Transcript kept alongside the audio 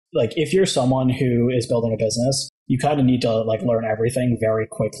like if you're someone who is building a business, you kind of need to like learn everything very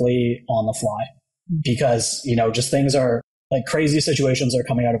quickly on the fly because, just things are like crazy situations are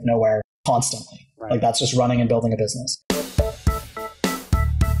coming out of nowhere constantly. Right. Like that's just running and building a business.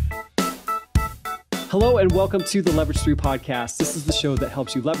 Hello and welcome to the Leverage 3 podcast. This is the show that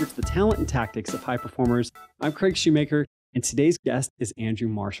helps you leverage the talent and tactics of high performers. I'm Craig Shoemaker, and today's guest is Andrew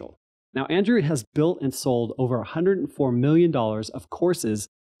Marshall. Now, Andrew has built and sold over $104 million of courses,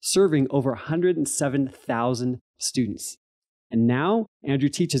 serving over 107,000 students. And now, Andrew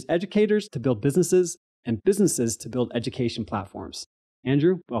teaches educators to build businesses and businesses to build education platforms.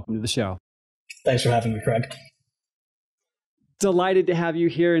 Andrew, welcome to the show. Thanks for having me, Craig. Delighted to have you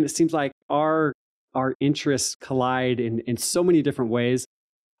here, and it seems like our interests collide in so many different ways.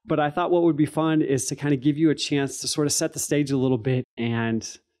 But I thought what would be fun is to kind of give you a chance to sort of set the stage a little bit and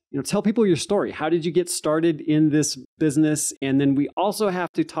tell people your story. How did you get started in this business? And then we also have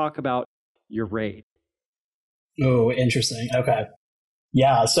to talk about your raid. Oh, interesting. Okay.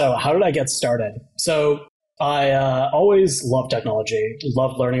 Yeah. So how did I get started? So I always loved technology,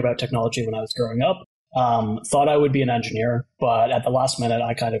 loved learning about technology when I was growing up. Thought I would be an engineer, but at the last minute,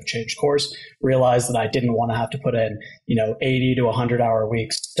 I kind of changed course, realized that I didn't want to have to put in, 80 to 100-hour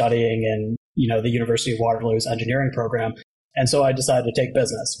weeks studying in, the University of Waterloo's engineering program. And so I decided to take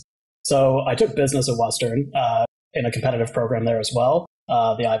business. So I took business at Western in a competitive program there as well,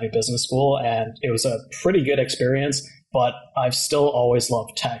 the Ivy Business School. And it was a pretty good experience, but I've still always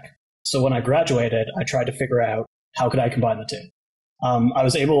loved tech. So when I graduated, I tried to figure out how could I combine the two. I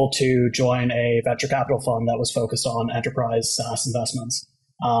was able to join a venture capital fund that was focused on enterprise SaaS investments.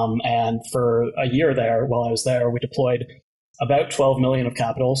 And for a year there, while I was there, we deployed about 12 million of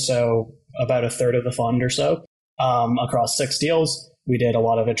capital, so about a third of the fund or so, across 6 deals. We did a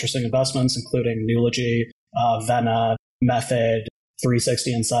lot of interesting investments, including Nulogy, Vena, Method,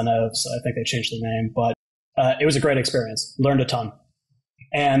 360 Incentives. I think they changed the name, but it was a great experience. Learned a ton.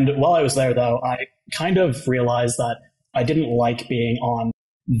 And while I was there, though, I kind of realized that I didn't like being on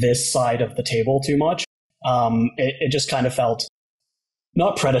this side of the table too much. It just kind of felt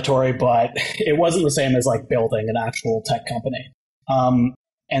not predatory, but it wasn't the same as like building an actual tech company.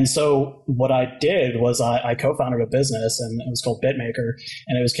 And so what I did was I co-founded a business, and it was called BitMaker,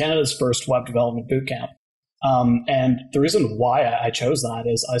 and it was Canada's first web development bootcamp. And the reason why I chose that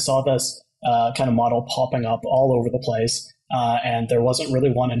is I saw this kind of model popping up all over the place, and there wasn't really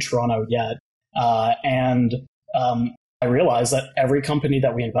one in Toronto yet. And I realized that every company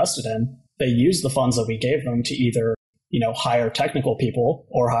that we invested in, they used the funds that we gave them to either, hire technical people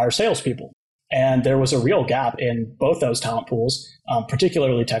or hire salespeople. And there was a real gap in both those talent pools,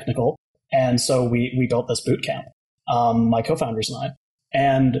 particularly technical. And so we built this boot camp, my co-founders and I.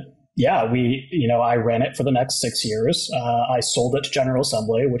 And yeah, I ran it for the next 6 years. I sold it to General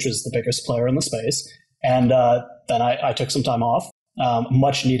Assembly, which is the biggest player in the space. And then I took some time off,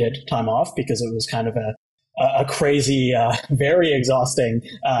 much needed time off, because it was kind of a crazy, very exhausting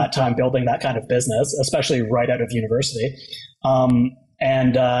time building that kind of business, especially right out of university.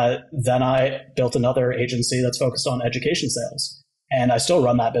 And then I built another agency that's focused on education sales. And I still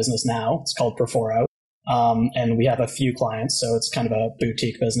run that business now. It's called Perforo. And we have a few clients, so it's kind of a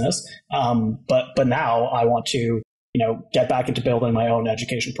boutique business. But now I want to, get back into building my own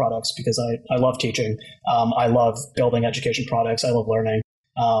education products because I love teaching. I love building education products. I love learning.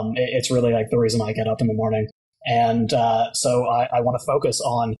 It's really like the reason I get up in the morning. And so I want to focus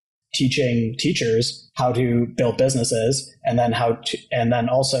on teaching teachers how to build businesses, and then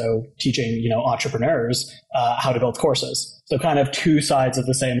also teaching entrepreneurs how to build courses. So kind of two sides of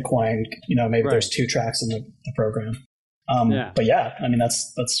the same coin. Maybe right. There's 2 tracks in the program. But yeah, I mean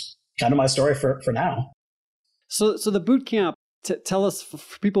that's kind of my story for now. So the boot camp. Tell us, for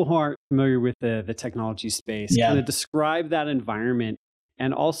people who aren't familiar with the technology space, kind of describe that environment.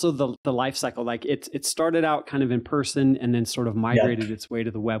 And also the life cycle, like it started out kind of in person and then sort of migrated its way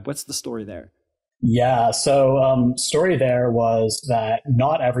to the web. What's the story there? Yeah, so story there was that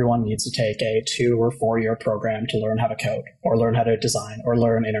not everyone needs to take a 2 or 4 year program to learn how to code or learn how to design or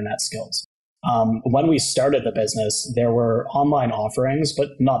learn internet skills. When we started the business, there were online offerings, but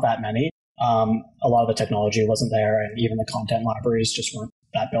not that many. A lot of the technology wasn't there, and even the content libraries just weren't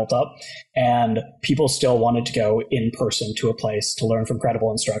that built up. And people still wanted to go in person to a place to learn from credible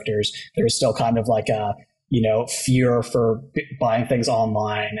instructors. There was still kind of like a, fear for buying things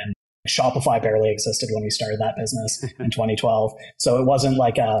online, and Shopify barely existed when we started that business in 2012. So it wasn't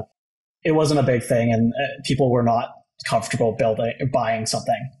a big thing, and people were not comfortable buying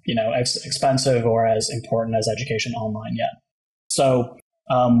something, expensive or as important as education online yet. So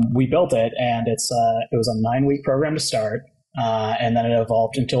we built it, and it was a 9-week program to start. and then it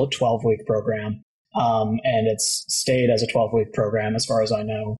evolved into a 12-week program. And it's stayed as a 12-week program as far as I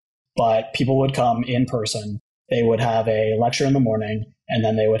know. But people would come in person. They would have a lecture in the morning, and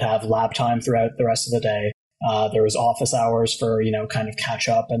then they would have lab time throughout the rest of the day. There was office hours for, kind of catch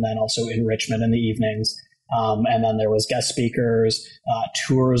up, and then also enrichment in the evenings. And then there was guest speakers,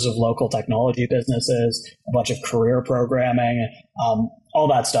 tours of local technology businesses, a bunch of career programming, all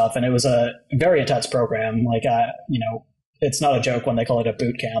that stuff. And it was a very intense program. It's not a joke when they call it a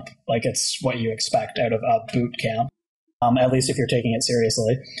boot camp. Like, it's what you expect out of a boot camp, at least if you're taking it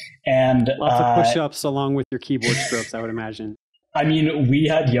seriously. And lots of push-ups along with your keyboard strokes, I would imagine. I mean, we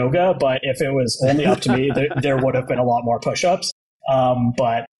had yoga, but if it was only up to me, there would have been a lot more push-ups.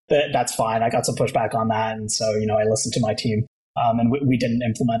 But that's fine. I got some pushback on that. And so, I listened to my team, and we didn't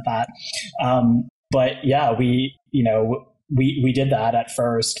implement that. But yeah, we did that at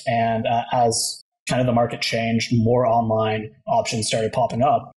first. And as kind of the market changed, more online options started popping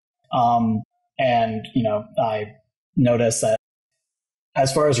up. And I noticed that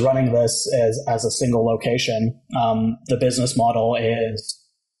as far as running this as a single location, the business model is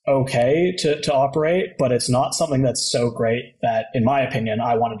okay to operate, but it's not something that's so great that, in my opinion,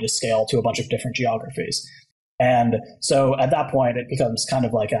 I wanted to scale to a bunch of different geographies. And so at that point, it becomes kind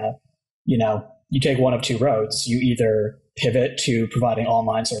of like you take one of two roads. You either pivot to providing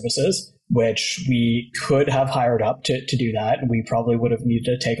online services, which we could have hired up to do that, and we probably would have needed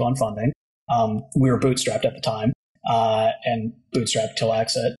to take on funding. We were bootstrapped at the time, and bootstrapped till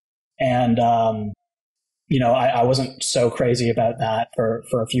exit. And, I wasn't so crazy about that for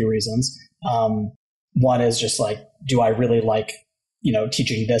a few reasons. One is just like, do I really like,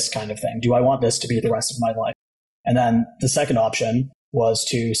 teaching this kind of thing? Do I want this to be the rest of my life? And then the second option was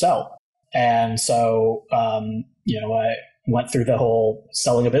to sell. And so, I went through the whole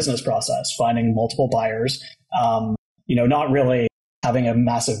selling a business process, finding multiple buyers, not really having a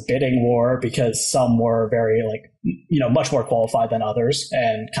massive bidding war because some were very much more qualified than others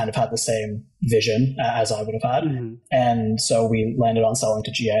and kind of had the same vision as I would have had. Mm-hmm. And so we landed on selling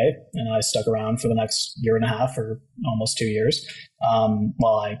to GA, and I stuck around for the next year and a half or almost 2 years,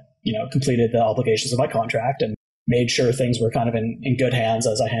 while I, completed the obligations of my contract and made sure things were kind of in good hands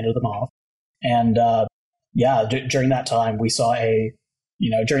as I handed them off. And, during that time, we saw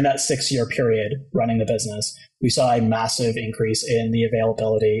during that 6-year period running the business, we saw a massive increase in the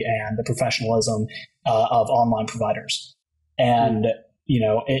availability and the professionalism of online providers. And,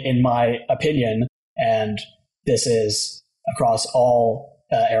 in my opinion, and this is across all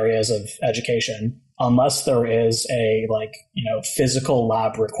areas of education, unless there is a physical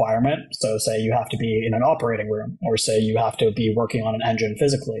lab requirement. So say you have to be in an operating room, or say you have to be working on an engine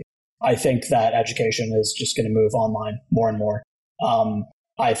physically. I think that education is just going to move online more and more.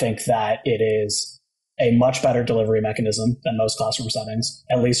 I think that it is a much better delivery mechanism than most classroom settings,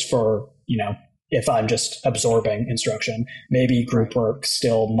 at least for, if I'm just absorbing instruction. Maybe group work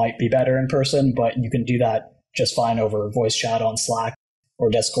still might be better in person, but you can do that just fine over voice chat on Slack or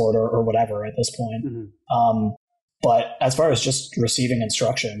Discord or whatever at this point. Mm-hmm. But as far as just receiving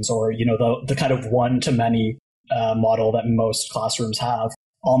instructions or, the kind of one-to-many model that most classrooms have,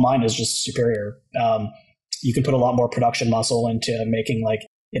 online is just superior. You can put a lot more production muscle into making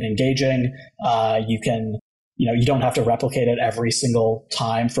it engaging. You can, you don't have to replicate it every single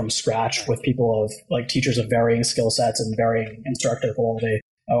time from scratch with people of teachers of varying skill sets and varying instructor quality,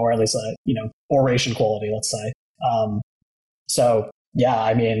 or at least, oration quality, let's say. So yeah,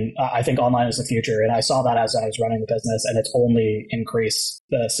 I mean, I think online is the future. And I saw that as I was running the business, and it's only increased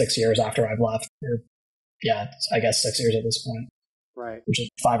the 6 years after I've left. I guess 6 years at this point. Right. Which is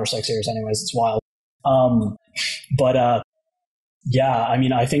 5 or 6 years anyways. It's wild. I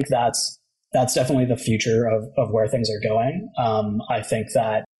mean, I think that's definitely the future of where things are going. I think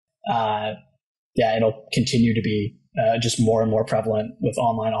that, it'll continue to be just more and more prevalent with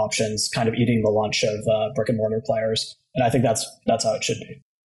online options, kind of eating the lunch of brick and mortar players. And I think that's how it should be.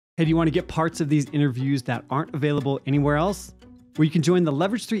 Hey, do you want to get parts of these interviews that aren't available anywhere else? Well, you can join the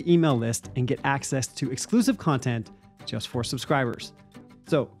Leverage 3 email list and get access to exclusive content just for subscribers.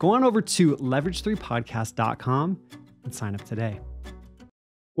 So go on over to leverage3podcast.com and sign up today.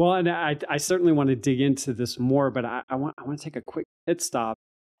 Well, and I certainly want to dig into this more, but I want to take a quick pit stop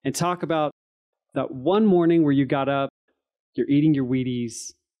and talk about that one morning where you got up, you're eating your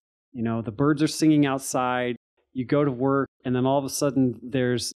Wheaties, the birds are singing outside, you go to work, and then all of a sudden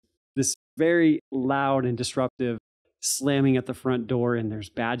there's this very loud and disruptive slamming at the front door, and there's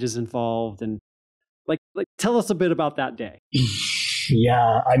badges involved. And tell us a bit about that day.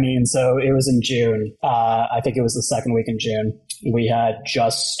 Yeah, I mean, so it was in June. I think it was the second week in June. We had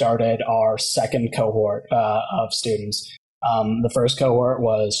just started our second cohort of students. The first cohort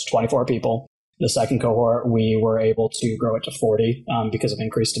was 24 people. The second cohort, we were able to grow it to 40 because of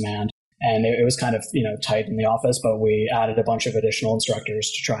increased demand. And it was kind of, tight in the office, but we added a bunch of additional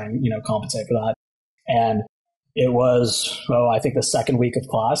instructors to try and, compensate for that. And it was, I think the second week of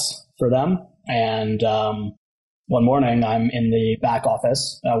class for them. And one morning, I'm in the back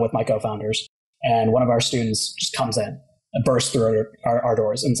office with my co-founders, and one of our students just comes in and bursts through our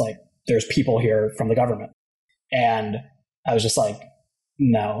doors. And it's like, there's people here from the government. And I was just like,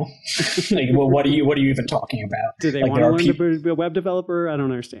 no. Like, well, what are you even talking about? Do they want to learn to be a web developer? I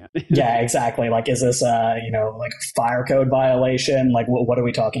don't understand. Yeah, exactly. Like, is this like fire code violation? Like, what are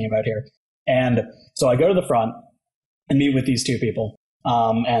we talking about here? And so I go to the front and meet with these two people.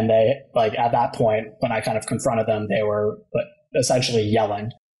 And they, like, at that point, when I kind of confronted them, they were essentially yelling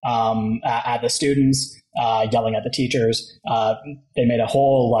at the students, yelling at the teachers. They made a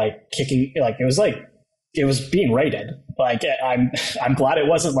whole kicking, it was being raided. Like, I'm glad it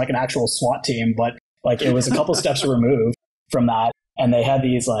wasn't like an actual SWAT team, but it was a couple steps removed from that. And they had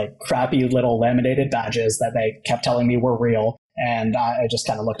these crappy little laminated badges that they kept telling me were real. And I just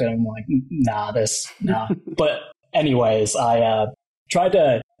kind of looked at them like, nah. But anyways, I tried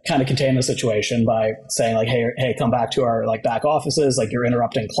to kind of contain the situation by saying hey, come back to our back offices. You're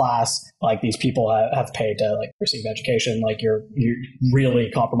interrupting class. These people have paid to receive education. You're really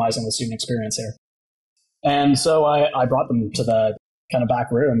compromising the student experience here. And so I brought them to the kind of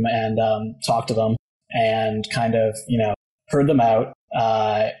back room and talked to them and kind of, heard them out,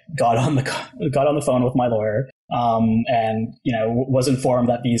 got on the phone with my lawyer, and, was informed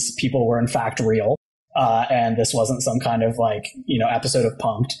that these people were in fact real. And this wasn't some kind of episode of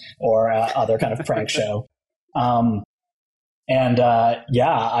Punk'd or other kind of prank show. I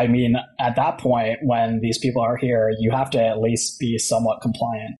mean, at that point, when these people are here, you have to at least be somewhat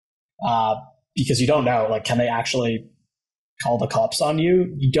compliant. Because you don't know, can they actually call the cops on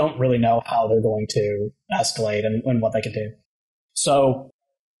you? You don't really know how they're going to escalate and what they can do. So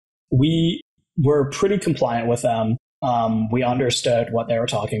we were pretty compliant with them. We understood what they were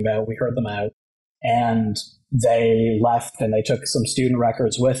talking about. We heard them out, and they left and they took some student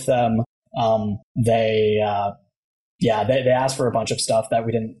records with them. They asked for a bunch of stuff that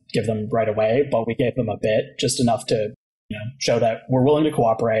we didn't give them right away, but we gave them a bit, just enough to show that we're willing to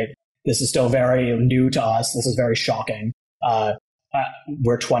cooperate. This is still very new to us. This is very shocking.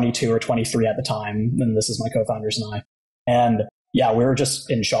 We're 22 or 23 at the time, and this is my co-founders and I. And yeah, we were just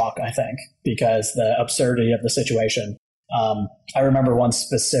in shock, I think, because the absurdity of the situation. I remember one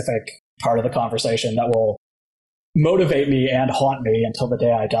specific part of the conversation that will motivate me and haunt me until the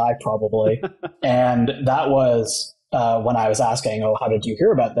day I die, probably. And that was when I was asking, how did you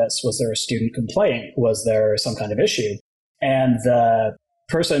hear about this? Was there a student complaint? Was there some kind of issue? And the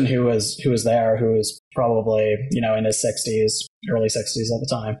person who was there, who was probably, in his 60s, early 60s at the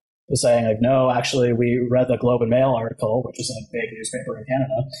time, was saying no, actually, we read the Globe and Mail article, which is a big newspaper in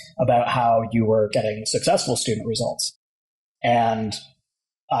Canada, about how you were getting successful student results. And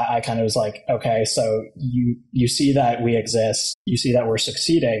I kind of was like, okay, so you see that we exist, you see that we're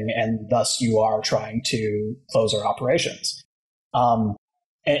succeeding, and thus you are trying to close our operations.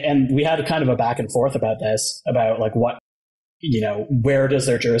 And we had kind of a back and forth about this, about what, where does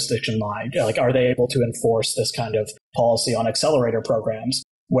their jurisdiction lie? Are they able to enforce this kind of policy on accelerator programs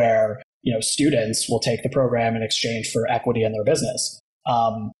where, students will take the program in exchange for equity in their business?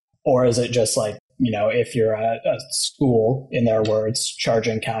 Or is it just if you're a school, in their words,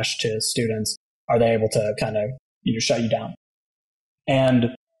 charging cash to students, are they able to kind of, shut you down?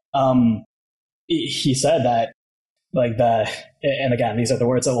 And he said that, and again, these are the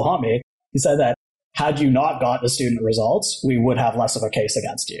words that will haunt me. He said that had you not got the student results, we would have less of a case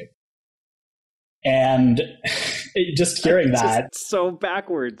against you. And just hearing that, just so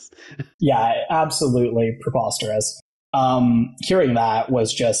backwards. Yeah, absolutely preposterous. Hearing that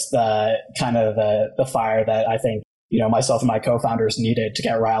was just the kind of the fire that I think, myself and my co-founders needed to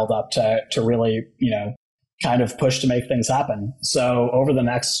get riled up to really, kind of push to make things happen. So over the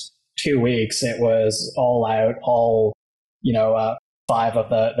next 2 weeks, it was all out, five of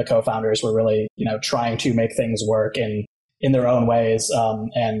the co-founders were really, trying to make things work in their own ways,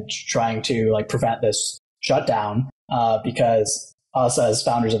 and trying to prevent this shutdown, because us as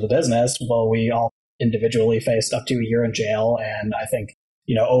founders of the business, well, we all individually faced up to a year in jail, and I think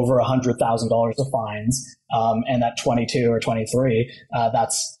over $100,000 of fines, and at 22 or 23,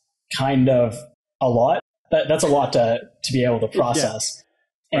 that's kind of a lot. That's a lot to be able to process.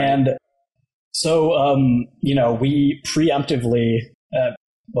 Yeah. Right. And so we preemptively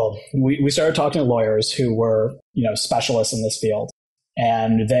we started talking to lawyers who were specialists in this field,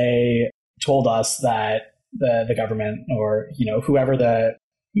 and they told us that the government or, whoever the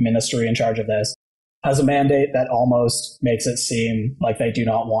ministry in charge of this has a mandate that almost makes it seem like they do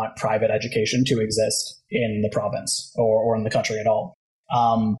not want private education to exist in the province or in the country at all.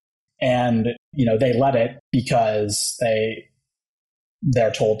 And, they let it because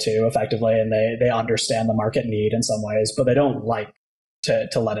they're told to effectively, and they understand the market need in some ways, but they don't like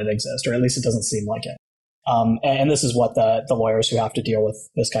to let it exist, or at least it doesn't seem like it. And this is what the lawyers who have to deal with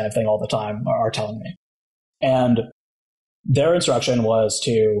this kind of thing all the time are telling me. And their instruction was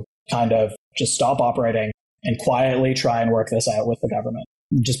to kind of just stop operating and quietly try and work this out with the government.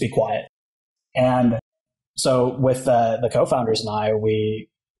 Just be quiet. And so with the co-founders and I, we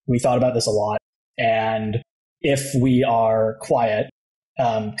thought about this a lot. And if we are quiet,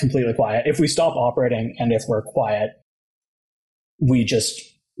 completely quiet, if we stop operating and if we're quiet, we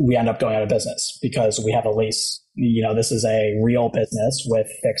end up going out of business because we have a lease. This is a real business with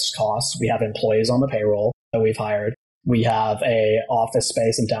fixed costs. We have employees on the payroll that we've hired. We have a office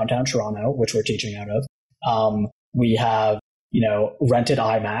space in downtown Toronto, which we're teaching out of. We have, rented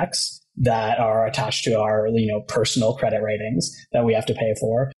iMacs that are attached to our, personal credit ratings that we have to pay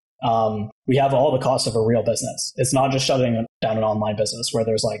for. We have all the costs of a real business. It's not just shutting down an online business where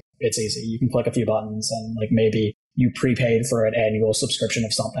there's it's easy. You can click a few buttons and maybe you prepaid for an annual subscription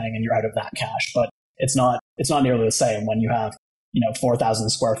of something and you're out of that cash. But it's not nearly the same when you have, 4,000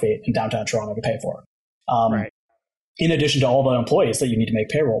 square feet in downtown Toronto to pay for. Right. In addition to all the employees that you need to make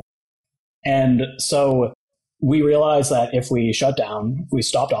payroll. And so we realized that if we shut down, we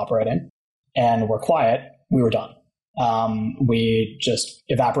stopped operating and we're quiet, we were done. We'd just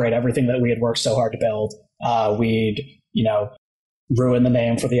evaporate everything that we had worked so hard to build. We'd, ruin the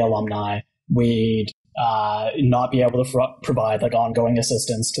name for the alumni. We'd not be able to provide ongoing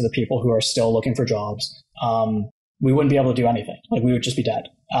assistance to the people who are still looking for jobs. We wouldn't be able to do anything. We would just be dead.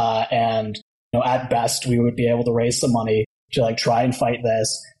 And at best, we would be able to raise some money to try and fight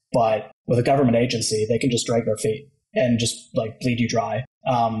this. But with a government agency, they can just drag their feet and just bleed you dry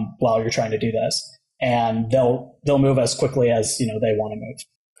while you're trying to do this. And they'll move as quickly as they want to move.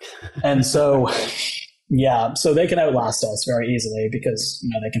 And so, so they can outlast us very easily because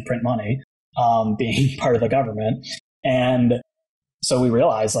they can print money, being part of the government. And so we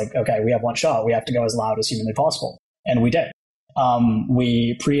realized okay, we have one shot. We have to go as loud as humanly possible, and we did.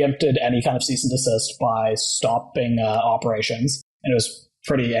 We preempted any kind of cease and desist by stopping operations. And it was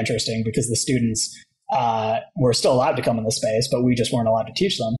pretty interesting because the students were still allowed to come in the space, but we just weren't allowed to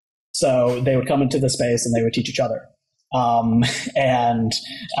teach them. So they would come into the space and they would teach each other. We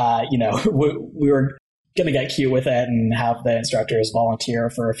were going to get cute with it and have the instructors volunteer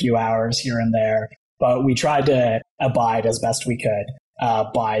for a few hours here and there. But we tried to abide as best we could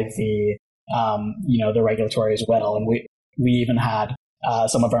by the regulatory as well. And we even had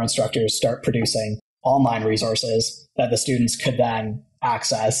some of our instructors start producing online resources that the students could then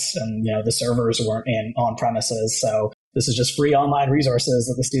access. And, the servers weren't on premises. So this is just free online resources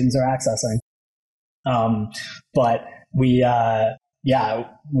that the students are accessing. But we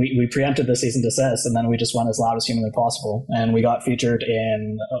preempted the cease and desist, and then we just went as loud as humanly possible. And we got featured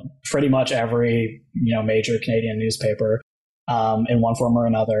in pretty much every, major Canadian newspaper in one form or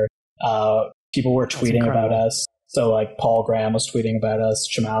another. People were tweeting about us. So Paul Graham was tweeting about us.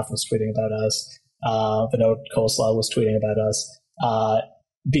 Chamath was tweeting about us. Vinod Khosla was tweeting about us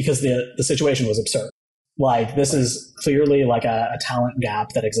because the situation was absurd. This is clearly a talent gap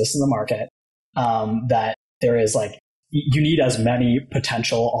that exists in the market, that there is you need as many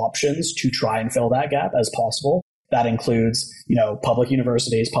potential options to try and fill that gap as possible. That includes, public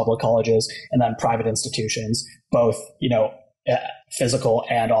universities, public colleges, and then private institutions, both, physical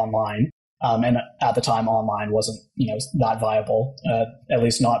and online. And at the time, online wasn't, that viable, at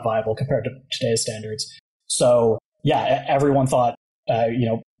least not viable compared to today's standards. So everyone thought,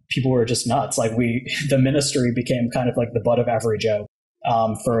 people were just nuts. The ministry became kind of the butt of every joke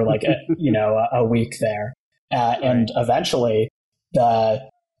for a week there. And eventually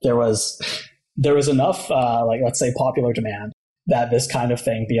there was enough, let's say popular demand that this kind of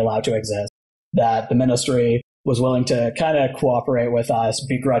thing be allowed to exist, that the ministry was willing to kind of cooperate with us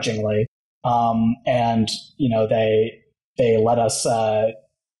begrudgingly. And, they let us,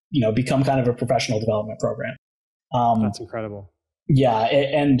 become kind of a professional development program. That's incredible. Yeah.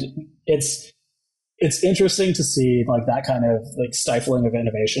 And it's interesting to see that kind of stifling of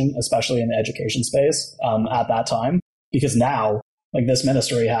innovation, especially in the education space, at that time, because now this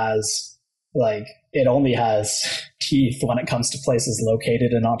ministry has it only has teeth when it comes to places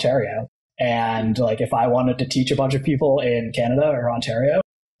located in Ontario. And if I wanted to teach a bunch of people in Canada or Ontario,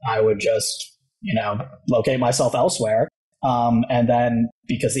 I would just, locate myself elsewhere And then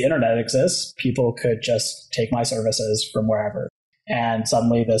because the internet exists, people could just take my services from wherever. And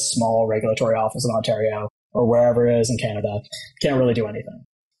suddenly this small regulatory office in Ontario or wherever it is in Canada can't really do anything.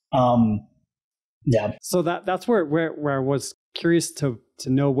 Yeah. So that's where I was curious to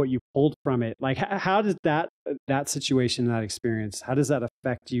know what you pulled from it. Like, how did that situation, that experience, how does that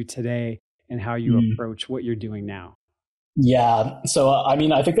affect you today and how you approach what you're doing now? Yeah. So, I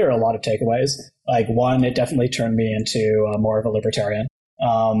mean, I think there are a lot of takeaways. Like, one, it definitely turned me into more of a libertarian,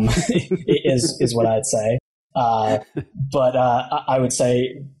 is what I'd say. But I would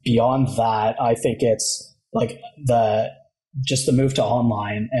say beyond that, I think it's like just the move to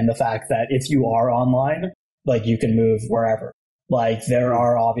online and the fact that if you are online, like you can move wherever. Like there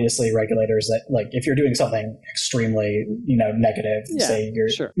are obviously regulators that like if you're doing something extremely, negative, say you're,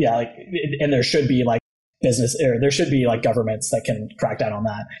 like, and there should be like business or there should be like governments that can crack down on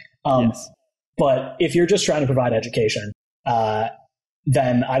that. Yes. But if you're just trying to provide education,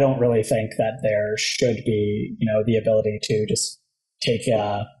 then I don't really think that there should be, the ability to just take,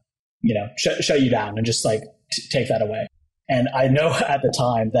 shut you down and just like take that away. And I know at the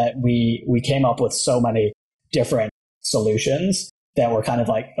time that we came up with so many different solutions that were kind of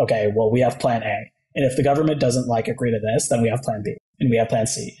like, okay, well, we have plan A. And if the government doesn't like agree to this, then we have plan B and we have plan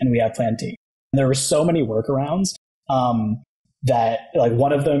C and we have plan D. And there were so many workarounds that like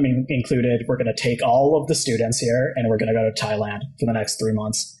one of them included, we're going to take all of the students here and we're going to go to Thailand for the next 3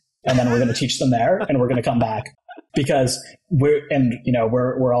 months. And then we're going to teach them there and we're going to come back because we're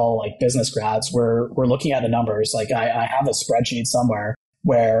all like business grads. We're looking at the numbers. Like I have a spreadsheet somewhere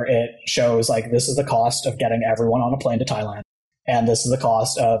where it shows like this is the cost of getting everyone on a plane to Thailand. And this is the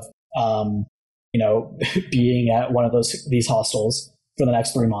cost of, being at one of these hostels for the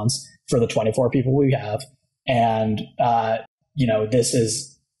next 3 months for the 24 people we have. And, this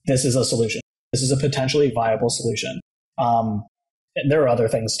is a solution. This is a potentially viable solution. And there are other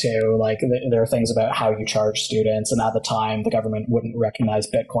things too, like there are things about how you charge students. And at the time, the government wouldn't recognize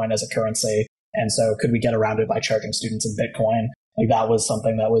Bitcoin as a currency. And so could we get around it by charging students in Bitcoin? Like that was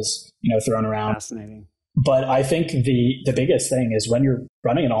something that was, thrown around. Fascinating. But I think the biggest thing is when you're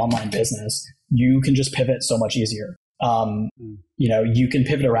running an online business, you can just pivot so much easier. You can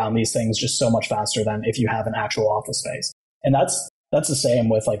pivot around these things just so much faster than if you have an actual office space. And that's the same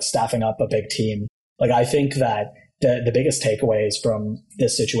with like staffing up a big team. Like I think that the biggest takeaways from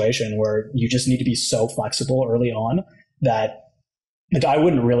this situation where you just need to be so flexible early on that like I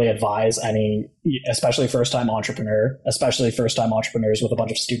wouldn't really advise especially first-time entrepreneurs with a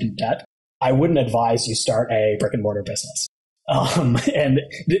bunch of student debt. I wouldn't advise you start a brick and mortar business. And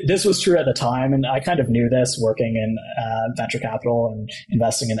this was true at the time. And I kind of knew this working in venture capital and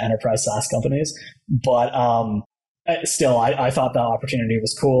investing in enterprise SaaS companies. But still, I thought the opportunity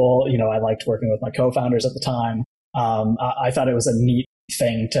was cool. I liked working with my co-founders at the time. I thought it was a neat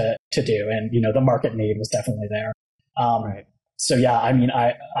thing to do. And, the market need was definitely there. Right. So, yeah, I mean,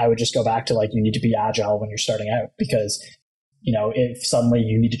 I would just go back to like, you need to be agile when you're starting out because, if suddenly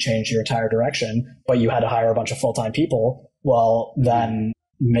you need to change your entire direction, but you had to hire a bunch of full-time people, well, then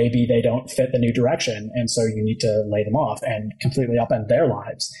maybe they don't fit the new direction. And so you need to lay them off and completely upend their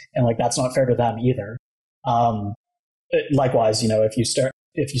lives. And like, that's not fair to them either. Likewise, if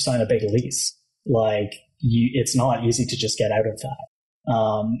you sign a big lease, like it's not easy to just get out of that.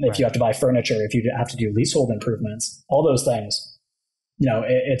 If you have to buy furniture, if you have to do leasehold improvements, all those things,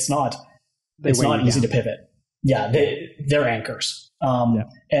 it's not easy to pivot. Yeah, they're anchors.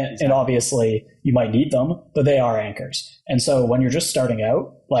 And obviously you might need them, but they are anchors. And so when you're just starting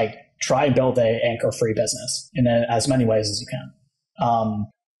out, like try and build a anchor-free business in as many ways as you can.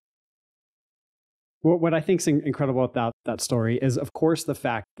 What I think is incredible about that story is, of course, the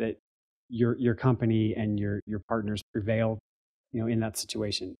fact that your company and your partners prevailed, in that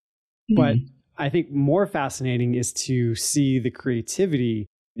situation. Mm-hmm. But I think more fascinating is to see the creativity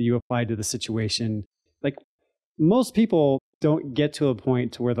that you applied to the situation. Like most people don't get to a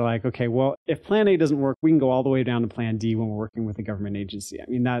point to where they're like, okay, well, if plan A doesn't work, we can go all the way down to plan D when we're working with a government agency. I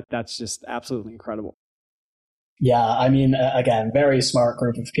mean, that's just absolutely incredible. Yeah, I mean, again, very smart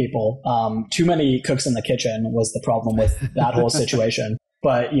group of people. Too many cooks in the kitchen was the problem with that whole situation.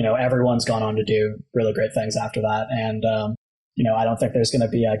 But, everyone's gone on to do really great things after that. And, I don't think there's going to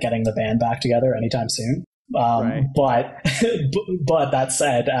be getting the band back together anytime soon. Right. But that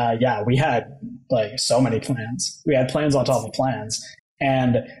said, we had like so many plans. We had plans on top of plans.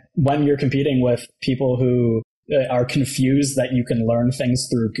 And when you're competing with people who are confused that you can learn things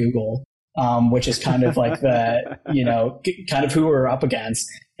through Google, which is kind of like the, kind of who we're up against.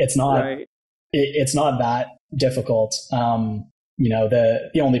 It's not, it's not that difficult.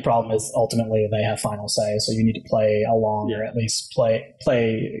 the only problem is ultimately they have final say. So you need to play along or at least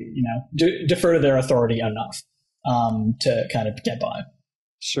defer to their authority enough to kind of get by.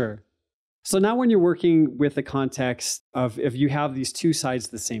 Sure. So now when you're working with the context of if you have these two sides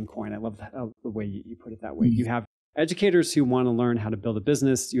of the same coin, I love the way you put it that way. Mm-hmm. You have educators who want to learn how to build a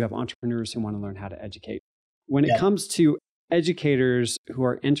business. You have entrepreneurs who want to learn how to educate. When it comes to educators who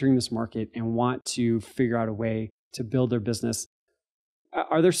are entering this market and want to figure out a way to build their business,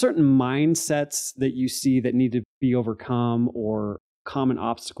 are there certain mindsets that you see that need to be overcome or common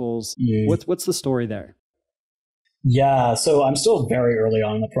obstacles? What's the story there? Yeah, so I'm still very early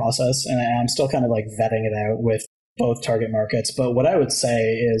on in the process, and I'm still kind of like vetting it out with both target markets. But what I would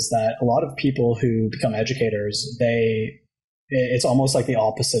say is that a lot of people who become educators, it's almost like the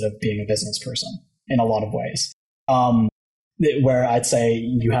opposite of being a business person in a lot of ways, where I'd say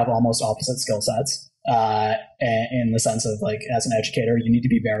you have almost opposite skill sets. In the sense of like, as an educator, you need to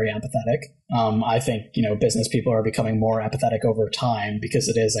be very empathetic. I think, business people are becoming more empathetic over time because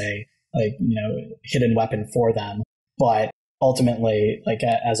it is a hidden weapon for them. But ultimately, like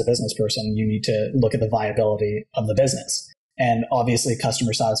as a business person, you need to look at the viability of the business. And obviously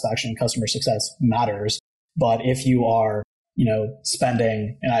customer satisfaction and customer success matters. But if you are,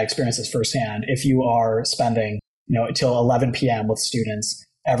 spending, and I experienced this firsthand, if you are spending, till 11 p.m. with students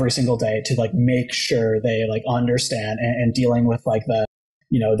every single day to like make sure they like understand and dealing with like the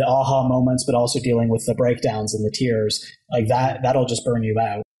aha moments, but also dealing with the breakdowns and the tears, like that'll just burn you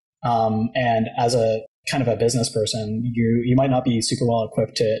out. And as a kind of a business person, you might not be super well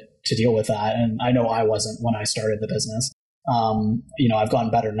equipped to deal with that. And I know I wasn't when I started the business. I've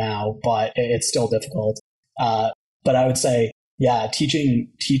gotten better now, but it's still difficult. But I would say,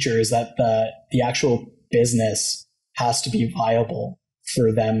 teaching teachers that the actual business has to be viable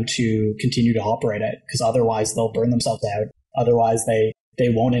for them to continue to operate it, because otherwise they'll burn themselves out. Otherwise they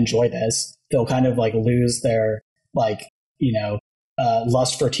won't enjoy this. They'll kind of like lose their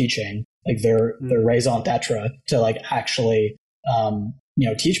lust for teaching, like their raison d'etre to like actually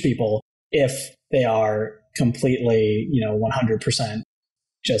teach people if they are completely 100%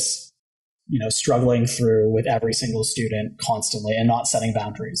 just struggling through with every single student constantly and not setting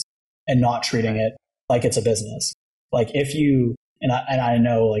boundaries and not treating it like it's a business. Like if you and I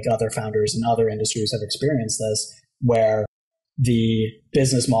know like other founders in other industries have experienced this, where the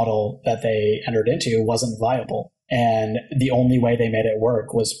business model that they entered into wasn't viable. And the only way they made it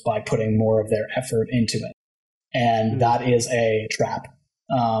work was by putting more of their effort into it. And that is a trap.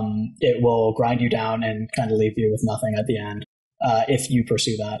 It will grind you down and kind of leave you with nothing at the end if you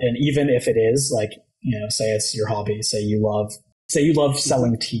pursue that. And even if it is like, say it's your hobby, say you love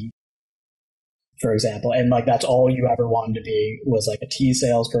selling tea, for example, and like that's all you ever wanted to be was like a tea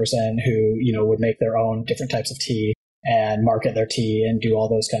salesperson who, would make their own different types of tea and market their tea and do all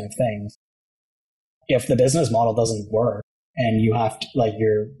those kind of things. If the business model doesn't work and you have to, like,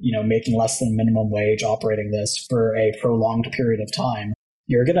 you're, making less than minimum wage operating this for a prolonged period of time,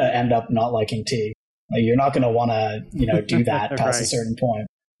 you're going to end up not liking tea. Like, you're not going to want to, do that past a certain point.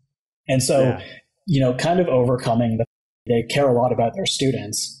 And so, kind of overcoming they care a lot about their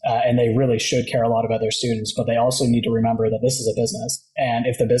students, and they really should care a lot about their students, but they also need to remember that this is a business. And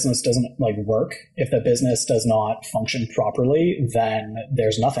if the business doesn't work, if the business does not function properly, then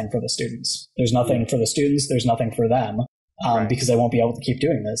there's nothing for the students. There's nothing for the students. There's nothing for them, because they won't be able to keep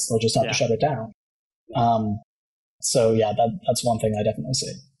doing this. They'll just have to shut it down. That's one thing I definitely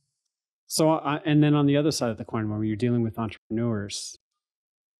see. So, and then on the other side of the coin, when you're dealing with entrepreneurs,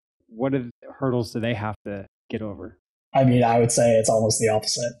 what hurdles do they have to get over? I mean, I would say it's almost the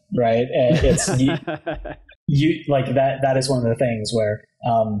opposite, right? And it's you like that is one of the things where,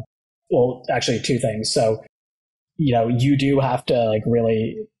 actually two things. So, you do have to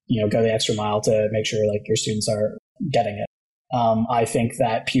really, go the extra mile to make sure your students are getting it. I think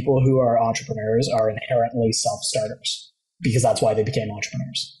that people who are entrepreneurs are inherently self-starters because that's why they became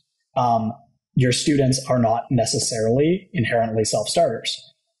entrepreneurs. Your students are not necessarily inherently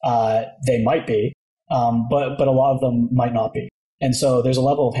self-starters. They might be. But a lot of them might not be. And so there's a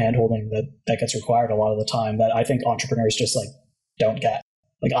level of handholding that gets required a lot of the time that I think entrepreneurs just don't get.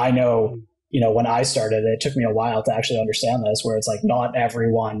 I know, when I started, it took me a while to actually understand this, where it's not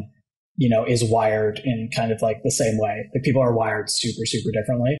everyone, is wired in kind of the same way. People are wired super, super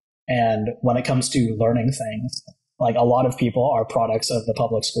differently. And when it comes to learning things, a lot of people are products of the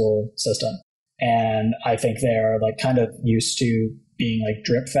public school system. And I think they're kind of used to being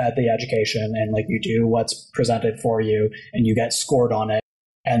drip fed the education, and you do what's presented for you and you get scored on it.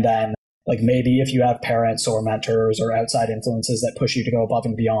 And then maybe if you have parents or mentors or outside influences that push you to go above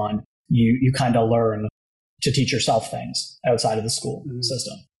and beyond, you kind of learn to teach yourself things outside of the school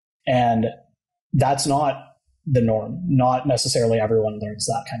system. And that's not the norm. Not necessarily everyone learns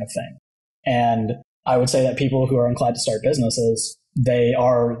that kind of thing. And I would say that people who are inclined to start businesses, they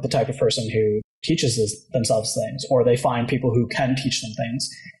are the type of person who teaches themselves things, or they find people who can teach them things.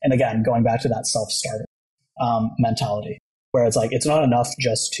 And again, going back to that self-starter mentality, where it's like, it's not enough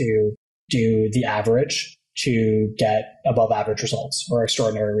just to do the average to get above average results or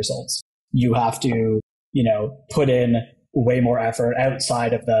extraordinary results. You have to, put in way more effort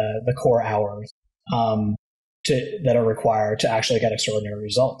outside of the core hours that are required to actually get extraordinary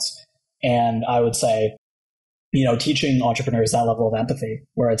results. And I would say, teaching entrepreneurs that level of empathy,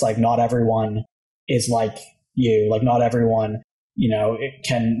 where it's like, not everyone is like you, like not everyone, it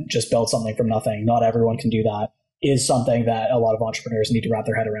can just build something from nothing. Not everyone can do that, is something that a lot of entrepreneurs need to wrap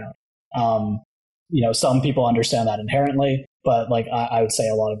their head around. Some people understand that inherently, but like I would say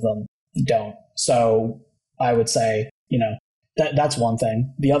a lot of them don't. So I would say, that's one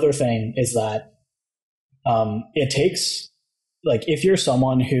thing. The other thing is that it takes, like, if you're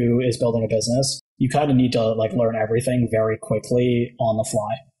someone who is building a business, you kind of need to like learn everything very quickly on the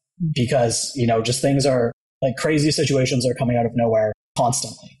fly, because, just things are like, crazy situations are coming out of nowhere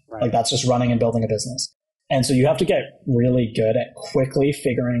constantly. Right. Like, that's just running and building a business. And so you have to get really good at quickly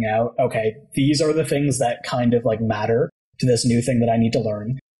figuring out, okay, these are the things that kind of like matter to this new thing that I need to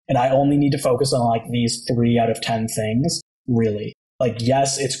learn. And I only need to focus on like these 3 out of 10 things, really. Like,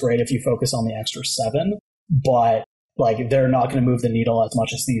 yes, it's great if you focus on the extra 7, but like, they're not going to move the needle as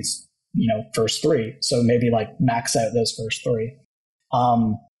much as these, first 3. So maybe like max out those first 3.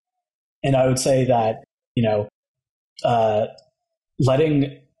 And I would say that,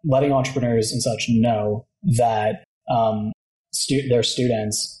 letting entrepreneurs and such know that their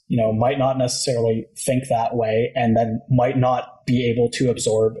students, might not necessarily think that way, and then might not be able to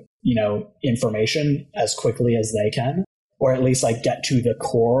absorb, information as quickly as they can, or at least like get to the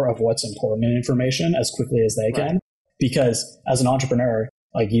core of what's important in information as quickly as they can. Because as an entrepreneur,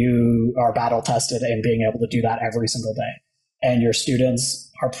 like, you are battle tested in being able to do that every single day. And your students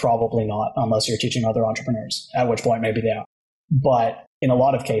are probably not, unless you're teaching other entrepreneurs, at which point maybe they are. But in a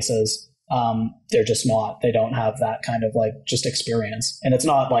lot of cases, they're just not. They don't have that kind of like just experience. And it's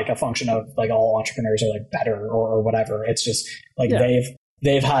not like a function of like all entrepreneurs are like better or whatever. It's just like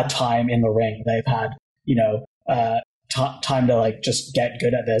they've had time in the ring. They've had, time to like just get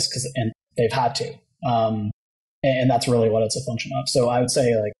good at this and they've had to. And that's really what it's a function of. So I would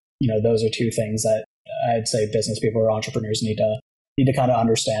say like, those are 2 things that I'd say business people or entrepreneurs need to kind of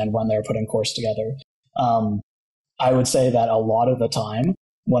understand when they're putting course together. I would say that a lot of the time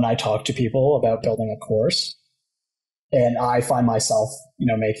when I talk to people about building a course, and I find myself,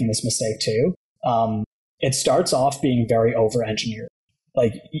 making this mistake too, it starts off being very over-engineered.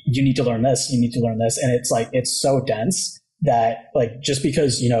 Like, you need to learn this, you need to learn this. And it's like, it's so dense that like, just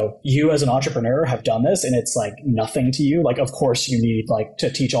because, you as an entrepreneur have done this and it's like nothing to you, like, of course you need like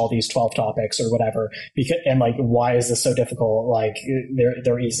to teach all these 12 topics or whatever, and like, why is this so difficult? Like,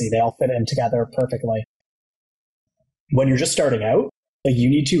 they're easy. They all fit in together perfectly. When you're just starting out, like, you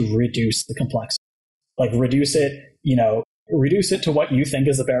need to reduce the complexity, like reduce it to what you think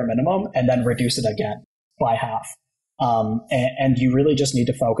is the bare minimum, and then reduce it again by half. And you really just need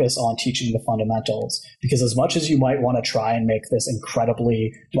to focus on teaching the fundamentals, because as much as you might want to try and make this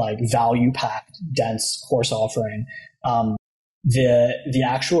incredibly like value packed, dense course offering, the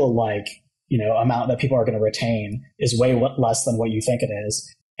actual like, amount that people are going to retain is way less than what you think it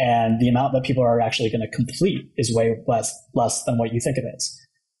is. And the amount that people are actually going to complete is way less than what you think it is.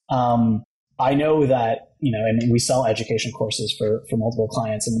 I know that, and we sell education courses for multiple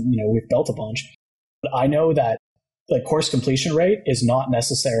clients, and, we've built a bunch. But I know that the course completion rate is not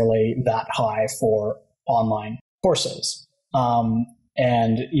necessarily that high for online courses. And,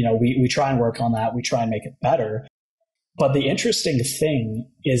 we try and work on that. We try and make it better. But the interesting thing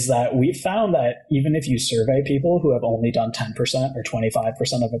is that we found that even if you survey people who have only done 10% or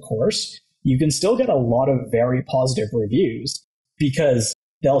 25% of a course, you can still get a lot of very positive reviews, because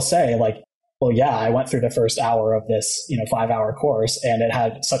they'll say like, well, yeah, I went through the first hour of this, 5-hour course, and it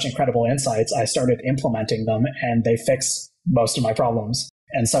had such incredible insights. I started implementing them and they fixed most of my problems.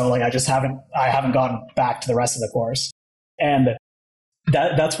 And so like, I haven't gone back to the rest of the course. And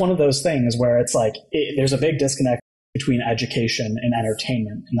that's one of those things where it's like, there's a big disconnect between education and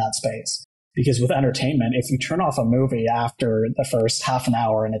entertainment in that space. Because with entertainment, if you turn off a movie after the first half an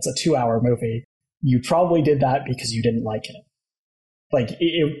hour and it's a 2-hour movie, you probably did that because you didn't like it. Like,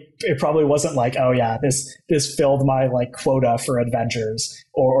 it probably wasn't like, oh yeah, this filled my like quota for adventures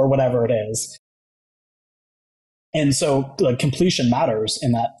or whatever it is. And so like completion matters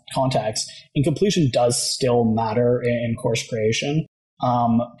in that context, and completion does still matter in course creation,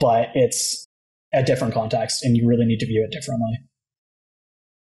 but it's a different context, and you really need to view it differently.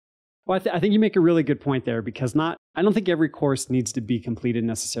 Well, I think you make a really good point there, because I don't think every course needs to be completed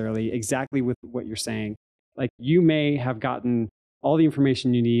necessarily exactly with what you're saying. Like, you may have gotten all the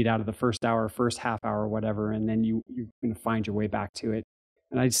information you need out of the first hour, first half hour, whatever, and then you're going to find your way back to it.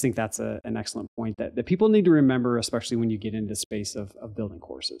 And I just think that's an excellent point that people need to remember, especially when you get into the space of building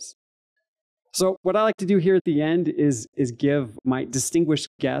courses. So what I like to do here at the end is give my distinguished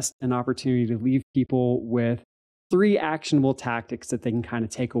guest an opportunity to leave people with 3 actionable tactics that they can kind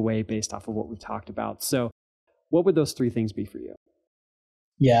of take away based off of what we've talked about. So what would those 3 things be for you?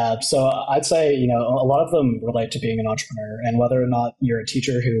 Yeah, so I'd say, a lot of them relate to being an entrepreneur, and whether or not you're a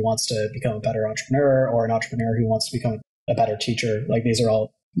teacher who wants to become a better entrepreneur or an entrepreneur who wants to become a better teacher, like these are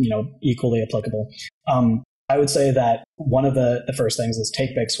all, equally applicable. I would say that one of the first things is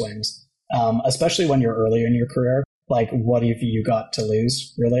take big swings, especially when you're early in your career. Like, what have you got to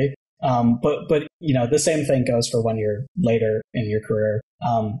lose, really? But the same thing goes for when you're later in your career.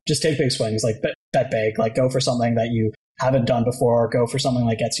 Just take big swings, like bet big, like go for something that you haven't done before, go for something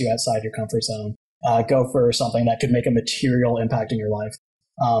that gets you outside your comfort zone, go for something that could make a material impact in your life.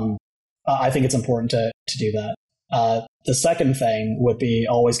 I think it's important to do that. The second thing would be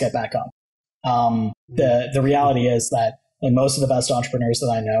always get back up. The reality is that most of the best entrepreneurs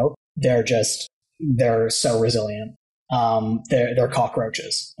that I know, they're so resilient. They're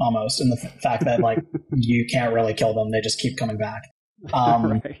cockroaches almost, in the fact that like you can't really kill them. They just keep coming back.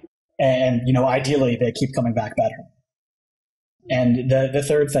 Right. And, ideally they keep coming back better. And the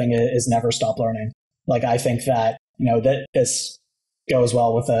third thing is never stop learning. Like, I think that, that this goes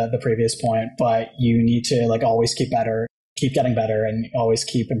well with the previous point, but you need to like always keep getting better and always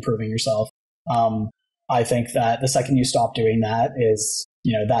keep improving yourself. I think that the second you stop doing that is,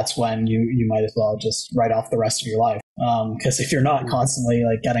 that's when you might as well just write off the rest of your life. Because if you're not constantly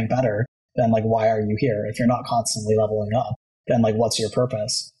like getting better, then like, why are you here? If you're not constantly leveling up, then like, what's your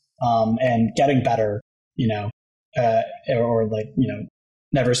purpose? And getting better, or like,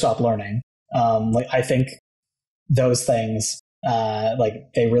 never stop learning. Like, I think those things, like,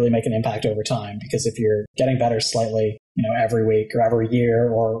 they really make an impact over time, because if you're getting better slightly, every week or every year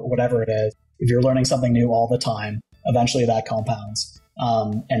or whatever it is, if you're learning something new all the time, eventually that compounds,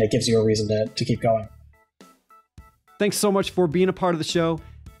 and it gives you a reason to keep going. Thanks so much for being a part of the show.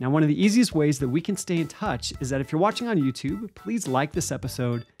 Now, one of the easiest ways that we can stay in touch is that if you're watching on YouTube, please like this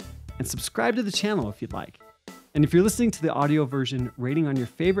episode and subscribe to the channel if you'd like. And if you're listening to the audio version, rating on your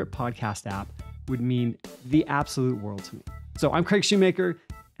favorite podcast app would mean the absolute world to me. So I'm Craig Shoemaker,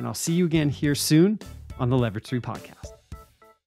 and I'll see you again here soon on the Leverage 3 podcast.